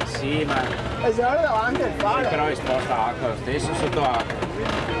mosso. Sì, ma... E se guarda davanti al fare. Sì, però esposta acqua, lo stesso sotto acqua.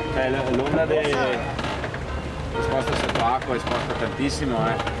 Cioè l'onda esposta sotto acqua, esposta tantissimo,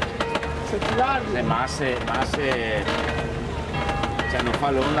 Se ti guardi. Le masse, cioè non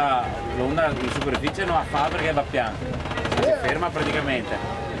fa l'onda in superficie non la fa perché va piano, si ferma praticamente.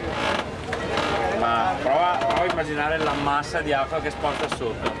 Ma prova a immaginare la massa di acqua che sporta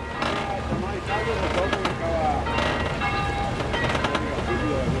sotto.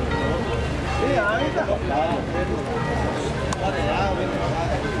 Sì, anche.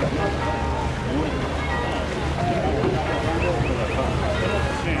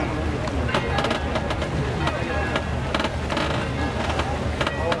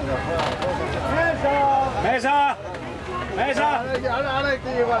 Mesa! Mesa! Allora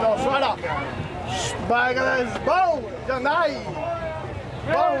ti vado, suona! Sbagres, boom! Giannai!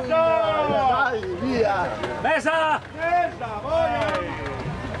 Boom! Giannai, via! Mesa!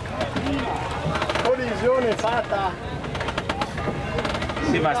 Collisione fatta!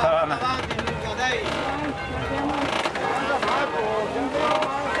 Sì, ma stava...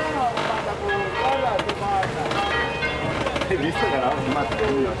 Hai visto che no?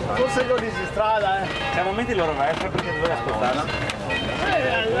 Forse collisi strada, C'è momenti loro vespa perché dovevi ascoltarla.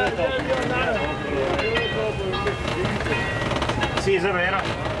 Sì, è vero.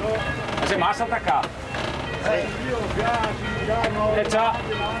 Ma c'è massa attaccata. E ciao.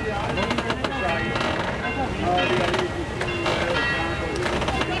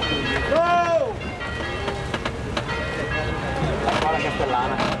 No! La scuola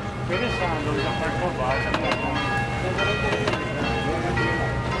castellana. Pensando da qualcosa.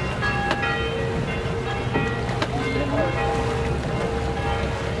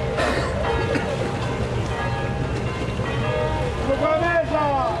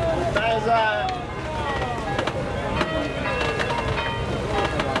 Mesa!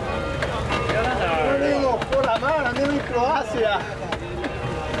 Arrivo con la mano, andiamo in Croazia!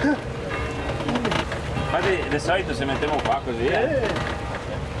 Infatti di solito se mettiamo qua così.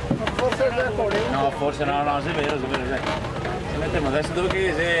 Forse è il polino. No, forse no, se è vero. Se mettiamo adesso dove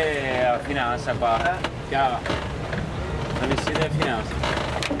che sei a finanza qua. Chiava. La vestita è finanza.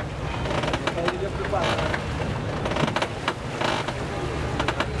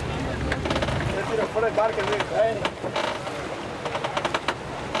 Tira fuori le barche dentro,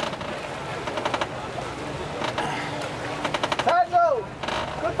 Sergio!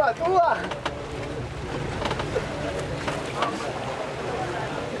 Colpa tua!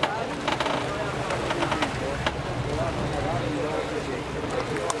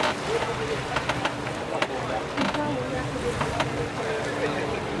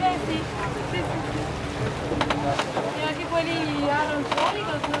 E anche quelli arancioni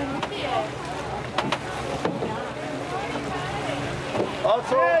che sono venuti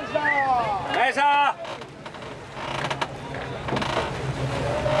Mesa!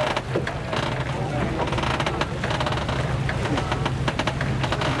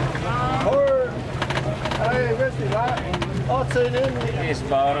 Questi va, 8 nemi. E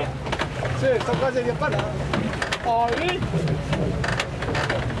sparo. Sì, sto quasi di parlare. Poi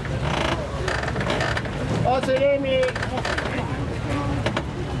 8 nemi.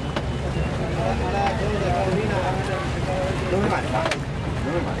 Dove vai?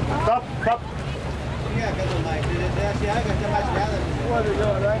 Stop, stop.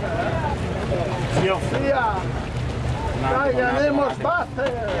 Via. Dai, che andiamo a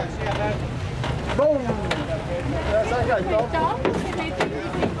sbattere. Boom. Sai che è top? top che mette in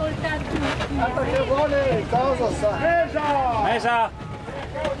difficoltà tutti. Perché vuole cosa sa? Mesa!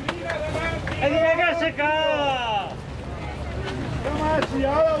 E di che si cava! Ma si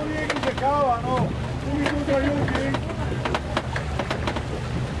ha un che si cava, no? Un minuto aiuti!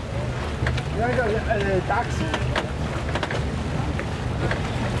 Il taxi.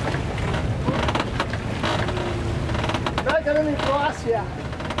 Dai che andiamo in Croazia.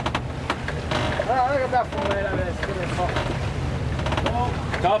 Allora che abbiamo fumare adesso, che ne so.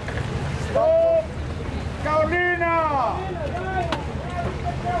 Stop! Stop! Carolina!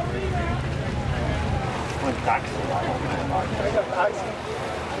 Un taxi. Prega il taxi.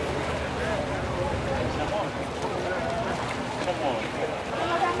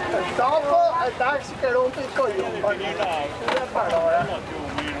 E dopo è il taxi che rompe il coglione. Che parola.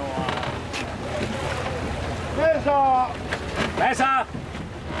 Mesa! Mesa!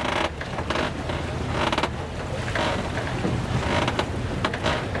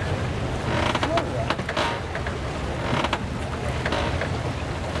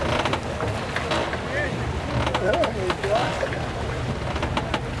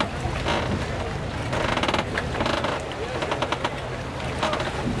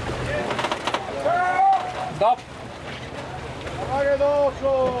 Stop! Ma che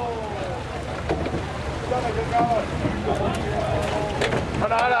dosso! Guarda che cavolo!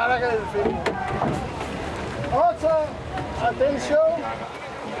 guarda che è il film. Oza, attenzione.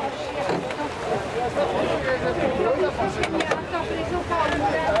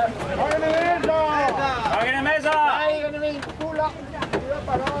 Paga in mezzo! Dai, che ne vedi il culo. La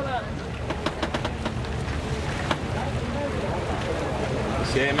parola.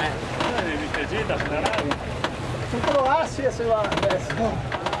 Insieme. In Croazia si va adesso.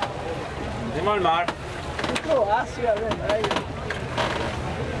 Andiamo al mare. In Croazia, dai.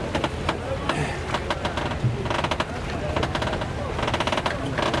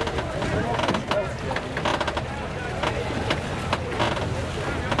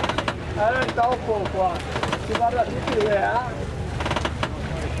 Dopo qua si guarda tutti le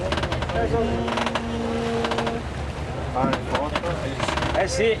Fare il foto e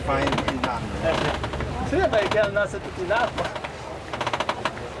Sì. fai il danno. sì, perché andasse tutti in acqua.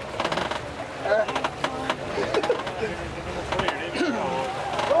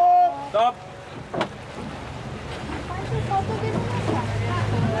 Stop!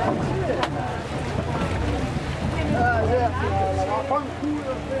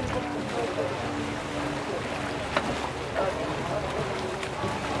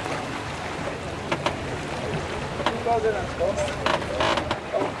 Cose nascoste.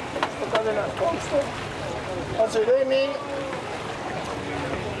 Cose nascoste. Oggi Remi.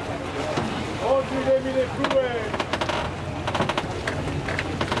 Oggi Remi le prue.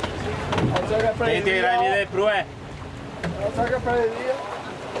 Oggi che prende Senti, Rami delle prue. Oggi che prende via.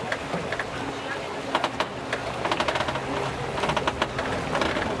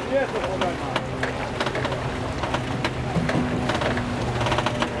 Dietro con la mano.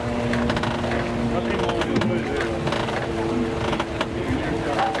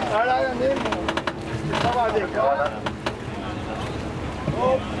 Allora andiamo. Stava di qua.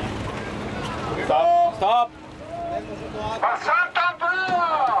 Stop! Stop! Passate a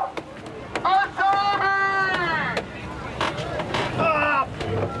prua! Alzami!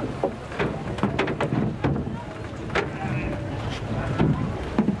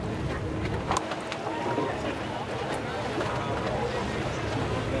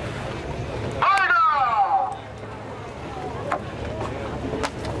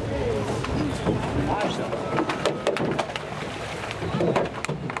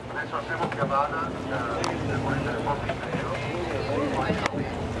 Adesso abbiamo chiamata del volere poco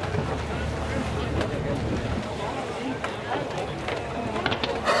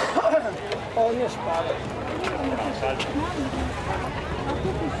Ogni spada.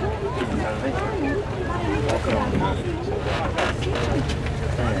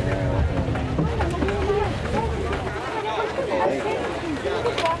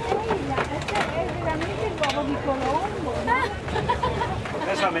 È veramente il uovo di Colombo, no?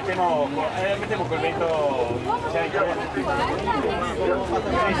 Adesso mettiamo quel vento. C'è anche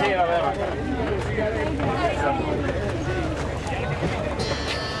sì, vabbè.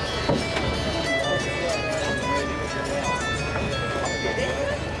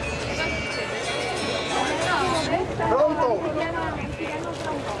 Pronto?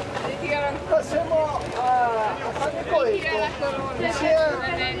 Passiamo a fare questo.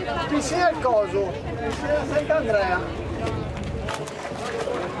 Piscina il coso. Piscina Sant'Andrea.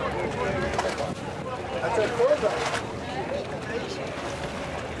 C'è cosa?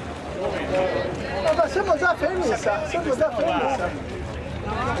 Ma siamo già fermi, sa? Siamo già fermi, sa?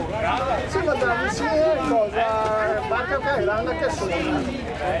 Siamo già vicini a cosa? Barca più grande che sono.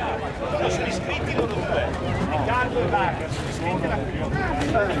 Sono iscritti loro due. Riccardo e Barca, sono iscritti la prima.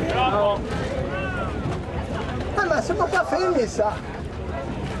 Ma siamo già fermi, sa?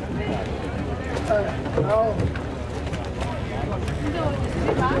 No.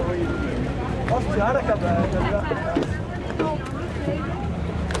 Ostia, che bella.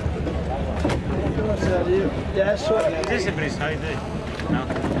 Come sei? Adesso. Sì, sempre i soliti. No.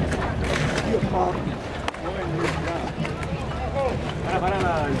 Io fa.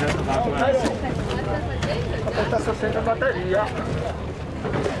 Guarda il gesto d'acqua. Aspetta, sto senza batteria.